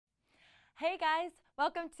Hey guys,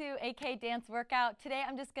 welcome to AK Dance Workout. Today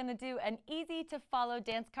I'm just going to do an easy to follow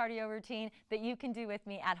dance cardio routine that you can do with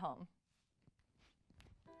me at home.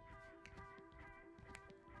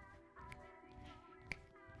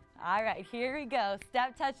 All right, here we go.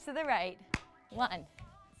 Step touch to the right. 1.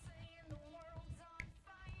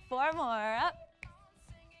 4 more, up.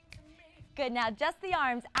 Good, now just the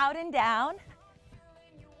arms out and down.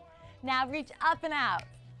 Now reach up and out.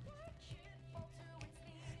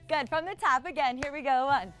 Good, from the top again, here we go,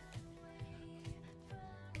 1.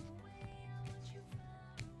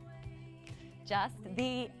 Just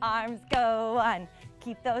the arms, go 1.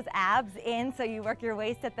 Keep those abs in so you work your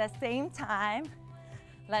waist at the same time.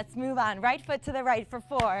 Let's move on, right foot to the right for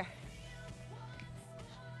 4.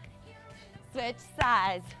 Switch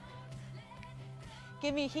sides.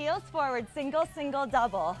 Give me heels forward, single, single,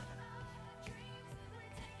 double.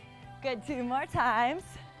 Good, 2 more times.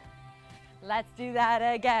 Let's do that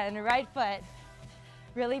again. Right foot.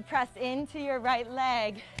 Really press into your right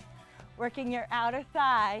leg, working your outer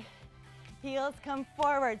thigh. Heels come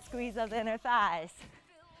forward, squeeze those inner thighs.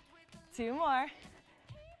 2 more.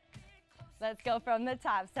 Let's go from the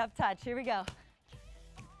top, step touch. Here we go.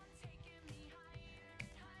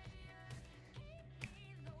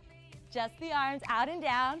 Just the arms out and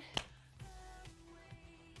down.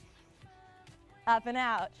 Up and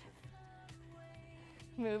out.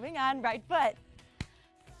 Moving on, right foot.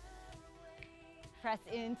 Press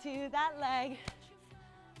into that leg.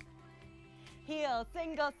 Heel,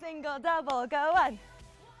 single, single, double, go 1.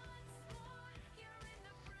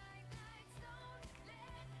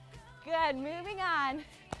 Good, moving on.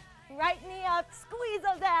 Right knee up, squeeze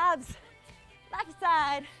those abs. Left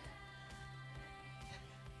side.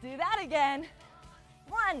 Do that again.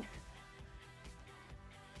 1.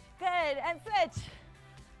 Good, and switch.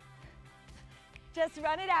 Just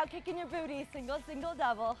run it out, kicking your booty. Single, single,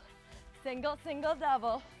 double. Single, single,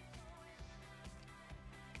 double.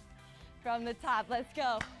 From the top, let's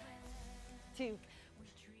go. 2.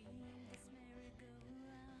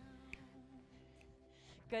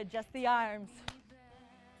 Good, just the arms.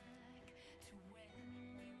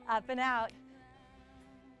 Up and out.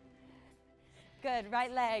 Good,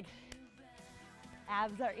 right leg.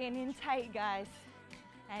 Abs are in and tight, guys.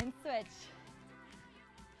 And switch.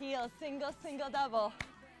 Heel, single, single, double.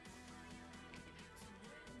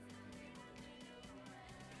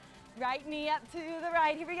 Right knee up to the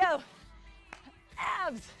right, here we go.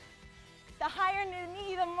 Abs. The higher the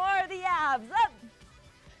knee, the more the abs. Up.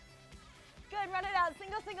 Good, run it out,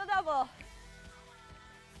 single, single, double.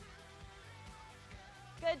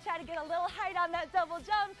 Good, try to get a little height on that double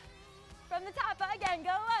jump. From the top, again,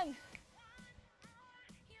 go 1.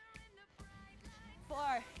 4.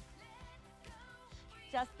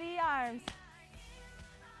 Just the arms.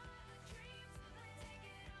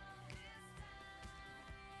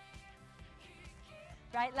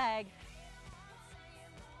 Right leg.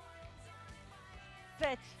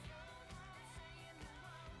 Switch.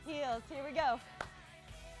 Heels, here we go.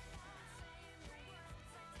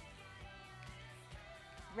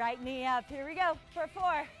 Right knee up, here we go for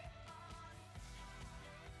 4.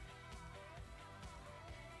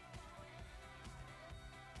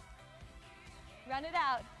 Run it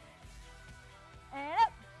out. And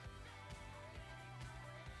up.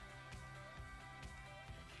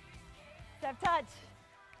 Step touch.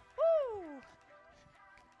 Woo!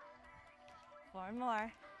 4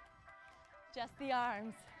 more. Just the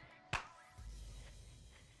arms.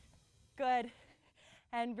 Good.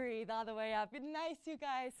 And breathe all the way up. Nice, you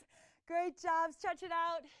guys. Great job. Stretch it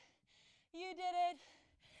out. You did it.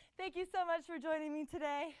 Thank you so much for joining me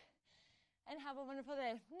today. And have a wonderful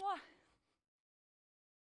day. Mwah.